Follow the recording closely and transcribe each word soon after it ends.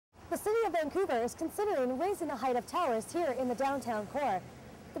The city of Vancouver is considering raising the height of towers here in the downtown core.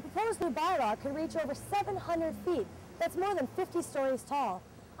 The proposed new bylaw could reach over 700 feet. That's more than 50 stories tall.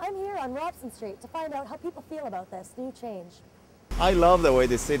 I'm here on Robson Street to find out how people feel about this new change. I love the way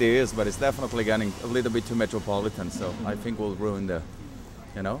the city is, but it's definitely getting a little bit too metropolitan, so I think we'll ruin the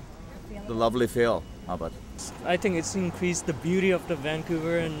lovely feel of it. I think it's increased the beauty of the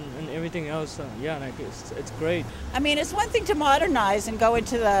Vancouver and everything else. Yeah, like it's great. I mean, it's one thing to modernize and go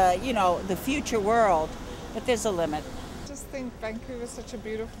into the future world, but there's a limit. I just think Vancouver is such a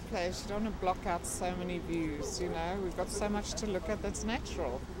beautiful place. You don't want to block out so many views, We've got so much to look at that's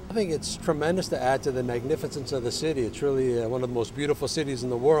natural. I think it's tremendous to add to the magnificence of the city. It's really one of the most beautiful cities in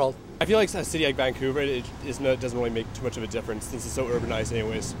the world. I feel like a city like Vancouver, doesn't really make too much of a difference since it's so urbanized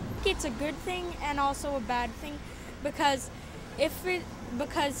anyways. It's a good thing and also a bad thing because if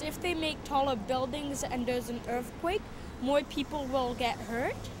they make taller buildings and there's an earthquake, more people will get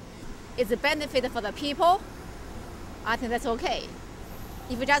hurt. It's a benefit for the people. I think that's okay.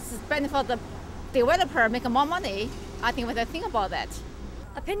 If you just benefit the developer, make more money, I think we have to think about that.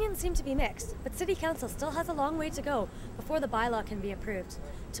 Opinions seem to be mixed, but City Council still has a long way to go before the bylaw can be approved.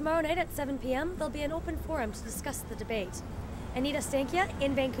 Tomorrow night at 7 p.m. there'll be an open forum to discuss the debate. Anita Stankia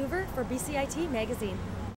in Vancouver for BCIT Magazine.